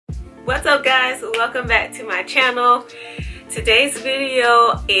What's up guys, welcome back to my channel. Today's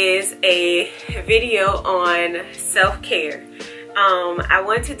video is a video on self-care. I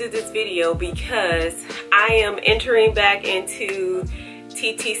want to do this video because I am entering back into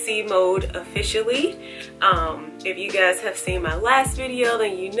TTC mode officially. If you guys have seen my last video,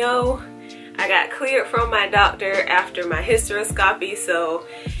 then you know I got cleared from my doctor after my hysteroscopy. So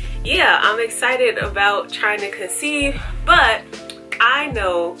yeah, I'm excited about trying to conceive, but I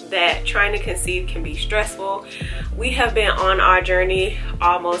know that trying to conceive can be stressful. We have been on our journey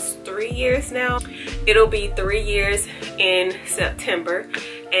almost 3 years now. It'll be 3 years in September.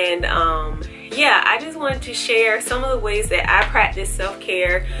 And yeah, I just wanted to share some of the ways that I practice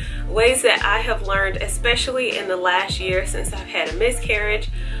self-care, ways that I have learned, especially in the last year since I've had a miscarriage,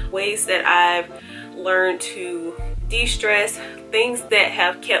 ways that I've learned to de-stress, things that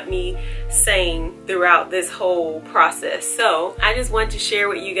have kept me sane throughout this whole process. So I just wanted to share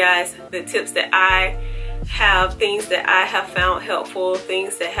with you guys the tips that I have, things that I have found helpful,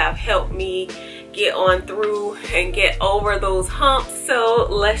 things that have helped me get on through and get over those humps. So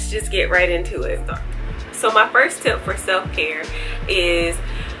let's just get right into it. So my first tip for self-care is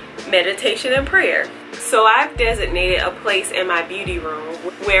meditation and prayer. So I've designated a place in my beauty room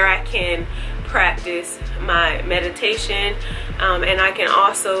where I can practice my meditation, and I can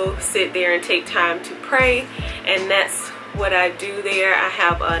also sit there and take time to pray, and that's what I do there. I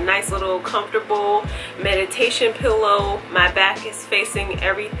have a nice little comfortable meditation pillow. My back is facing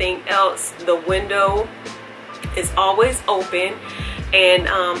everything else. The window is always open, and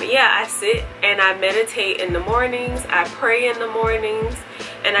yeah, I sit and I meditate in the mornings, I pray in the mornings,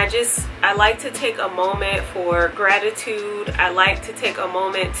 and I like to take a moment for gratitude. I like to take a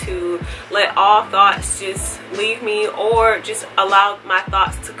moment to let all thoughts just leave me, or just allow my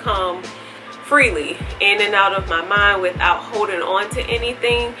thoughts to come freely in and out of my mind without holding on to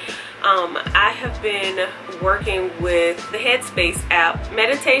anything. I have been working with the Headspace app.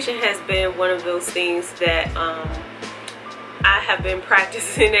 Meditation has been one of those things that I have been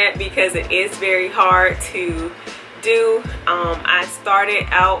practicing at because it is very hard to do. I started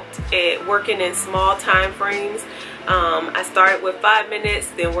out at working in small time frames. I started with 5 minutes,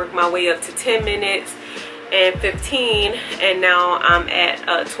 then worked my way up to 10 minutes and 15, and now I'm at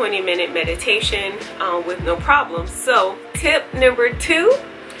a 20-minute meditation with no problem. So tip number 2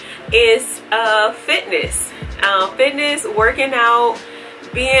 is fitness. Fitness, working out,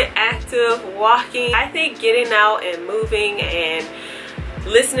 being active, walking. I think getting out and moving and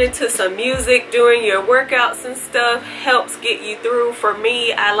listening to some music during your workouts and stuff helps get you through. For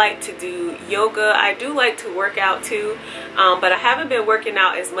me, I like to do yoga. I do like to work out too, but I haven't been working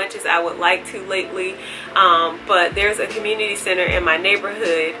out as much as I would like to lately. But there's a community center in my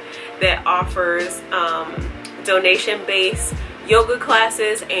neighborhood that offers donation-based yoga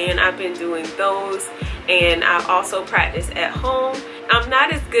classes, and I've been doing those, and I also practice at home. I'm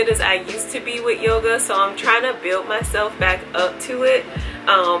not as good as I used to be with yoga, so I'm trying to build myself back up to it.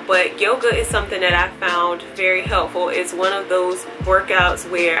 But yoga is something that I found very helpful. It's one of those workouts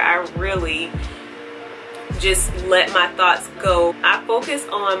where I really just let my thoughts go. I focus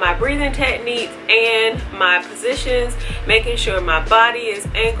on my breathing techniques and my positions, making sure my body is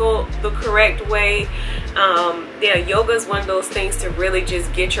angled the correct way. Yeah, yoga is one of those things to really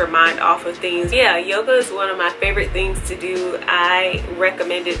just get your mind off of things. Yeah, yoga is one of my favorite things to do. I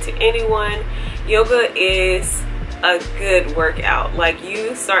recommend it to anyone. Yoga is a good workout. Like,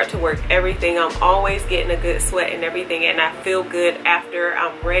 you start to work everything. I'm always getting a good sweat and everything, and I feel good after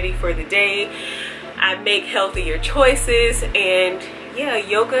I'm ready for the day. I make healthier choices, and yeah,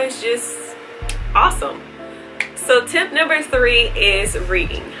 yoga is just awesome. So tip number 3 is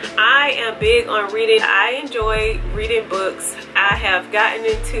reading. I am big on reading. I enjoy reading books. I have gotten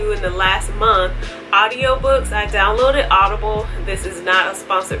into, in the last month, audiobooks. I downloaded Audible. This is not a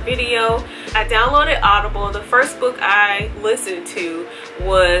sponsored video. I downloaded Audible. The first book I listened to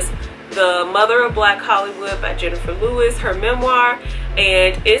was The Mother of Black Hollywood by Jennifer Lewis, her memoir,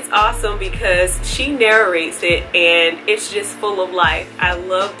 and it's awesome because she narrates it and it's just full of life. I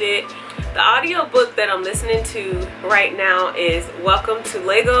loved it. The audiobook that I'm listening to right now is Welcome to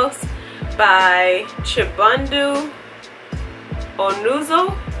Lagos by Chibundu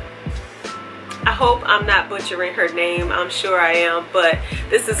Onuzo. I hope I'm not butchering her name. I'm sure I am, but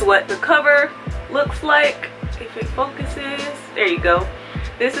this is what the cover looks like. If it focuses, there you go.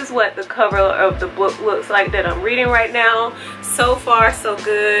 This is what the cover of the book looks like that I'm reading right now. So far, so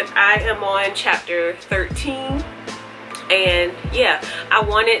good. I am on chapter 13. And yeah, I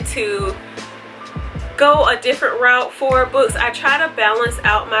wanted to go a different route for books. I try to balance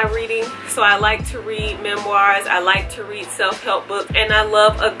out my reading. So I like to read memoirs, I like to read self-help books, and I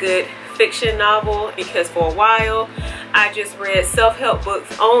love a good fiction novel, because for a while I just read self-help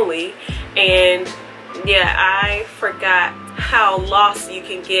books only, and yeah, I forgot how lost you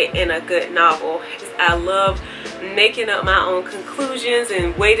can get in a good novel. I love making up my own conclusions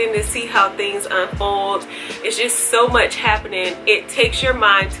and waiting to see how things unfold. It's just so much happening. It takes your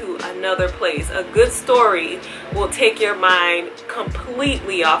mind to another place. A good story will take your mind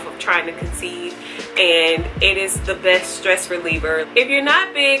completely off of trying to conceive, and it is the best stress reliever. If you're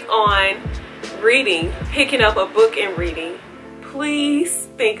not big on reading, picking up a book and reading, please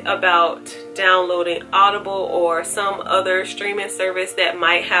think about downloading Audible or some other streaming service that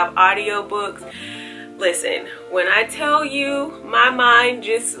might have audiobooks. Listen, when I tell you my mind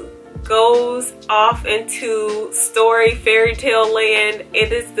just goes off into story fairy tale land,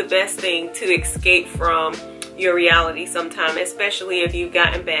 it is the best thing to escape from your reality sometime, especially if you've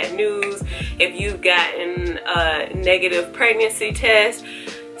gotten bad news, if you've gotten a negative pregnancy test.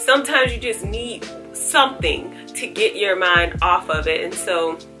 Sometimes you just need something to get your mind off of it, and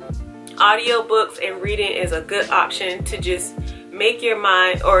so audiobooks and reading is a good option to just make your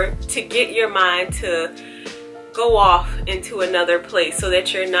mind, or to get your mind to go off into another place so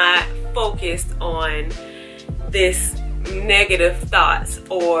that you're not focused on this negative thoughts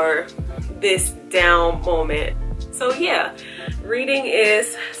or this down moment. So yeah, reading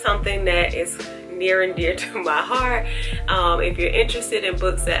is something that is near and dear to my heart. If you're interested in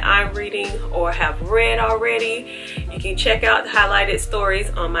books that I'm reading or have read already, you can check out the highlighted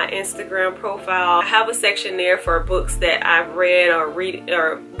stories on my Instagram profile. I have a section there for books that I've read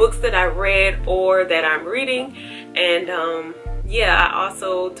or books that I read or that I'm reading. And yeah, I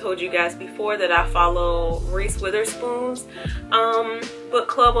also told you guys before that I follow Reese Witherspoon's book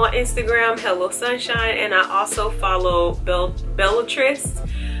club on Instagram, Hello Sunshine, and I also follow Bellatrix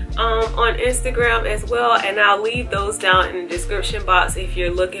on Instagram as well, and I'll leave those down in the description box if you're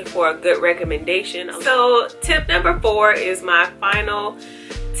looking for a good recommendation. So tip number 4 is my final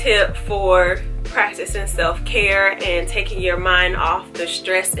tip for practicing self-care and taking your mind off the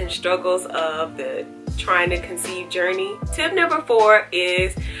stress and struggles of the trying to conceive journey. Tip number 4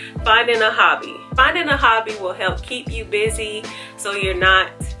 is finding a hobby. Finding a hobby will help keep you busy so you're not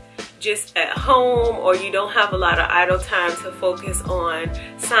just at home, or you don't have a lot of idle time to focus on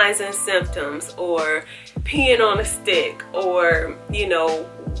signs and symptoms, or peeing on a stick, or you know,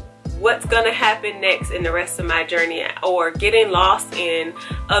 what's gonna happen next in the rest of my journey, or getting lost in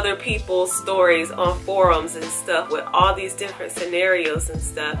other people's stories on forums and stuff with all these different scenarios and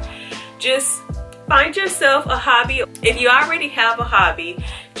stuff. Just find yourself a hobby. If you already have a hobby,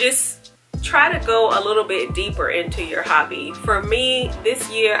 just try to go a little bit deeper into your hobby. For me, this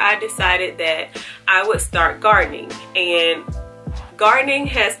year I decided that I would start gardening, and gardening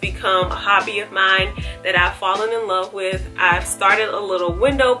has become a hobby of mine that I've fallen in love with. I've started a little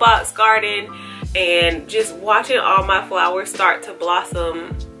window box garden, and just watching all my flowers start to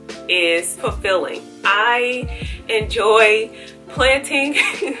blossom is fulfilling. I enjoy planting.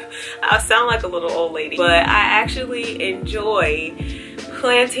 I sound like a little old lady, but I actually enjoy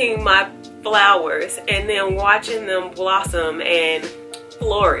planting my flowers and then watching them blossom and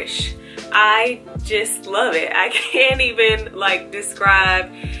flourish. I just love it. I can't even like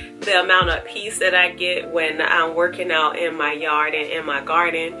describe the amount of peace that I get when I'm working out in my yard and in my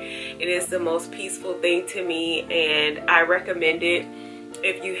garden. It is the most peaceful thing to me, and I recommend it.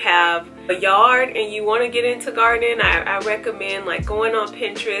 If you have a yard and you want to get into gardening, I recommend like going on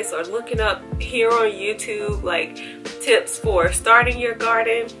Pinterest or looking up here on YouTube like tips for starting your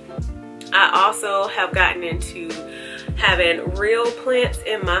garden. I also have gotten into having real plants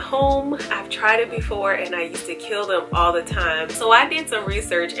in my home. I've tried it before and I used to kill them all the time. So I did some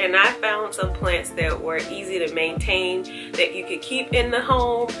research and I found some plants that were easy to maintain that you could keep in the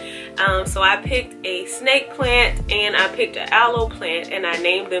home. So I picked a snake plant and I picked an aloe plant, and I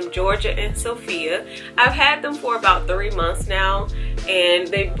named them Georgia and Sophia. I've had them for about 3 months now, and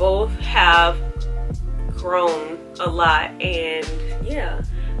they both have grown a lot, and yeah,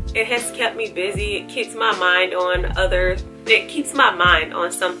 it has kept me busy. It keeps my mind on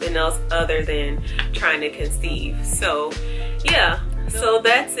something else other than trying to conceive. So yeah, so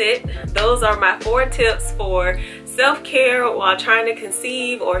that's it. Those are my 4 tips for self-care while trying to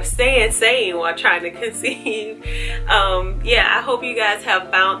conceive, or staying sane while trying to conceive. Yeah, I hope you guys have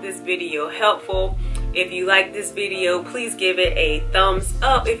found this video helpful. If you like this video, please give it a thumbs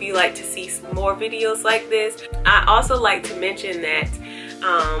up if you like to see more videos like this. I also like to mention that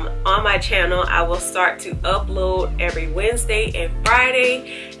on my channel. I will start to upload every Wednesday and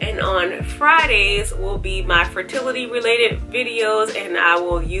Friday, and on Fridays will be my fertility related videos, and I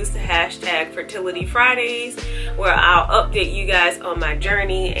will use the hashtag Fertility Fridays, where I'll update you guys on my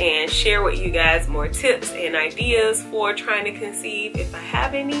journey and share with you guys more tips and ideas for trying to conceive if I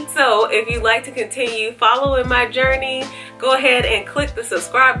have any. So if you'd like to continue following my journey, go ahead and click the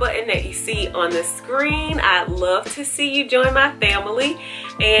subscribe button that you see on the screen. I'd love to see you join my family.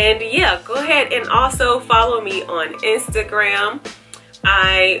 And yeah, go ahead and also follow me on Instagram.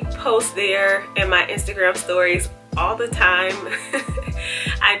 I post there in my Instagram stories all the time.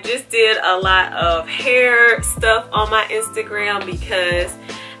 I just did a lot of hair stuff on my Instagram because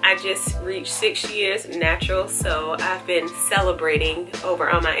I just reached 6 years natural, so I've been celebrating over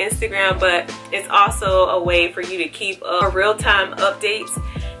on my Instagram, but it's also a way for you to keep up real-time updates.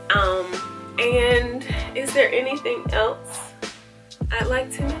 And is there anything else I'd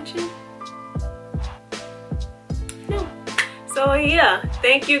like to mention? No. So yeah,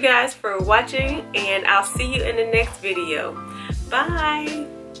 thank you guys for watching, and I'll see you in the next video.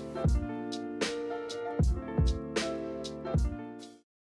 Bye.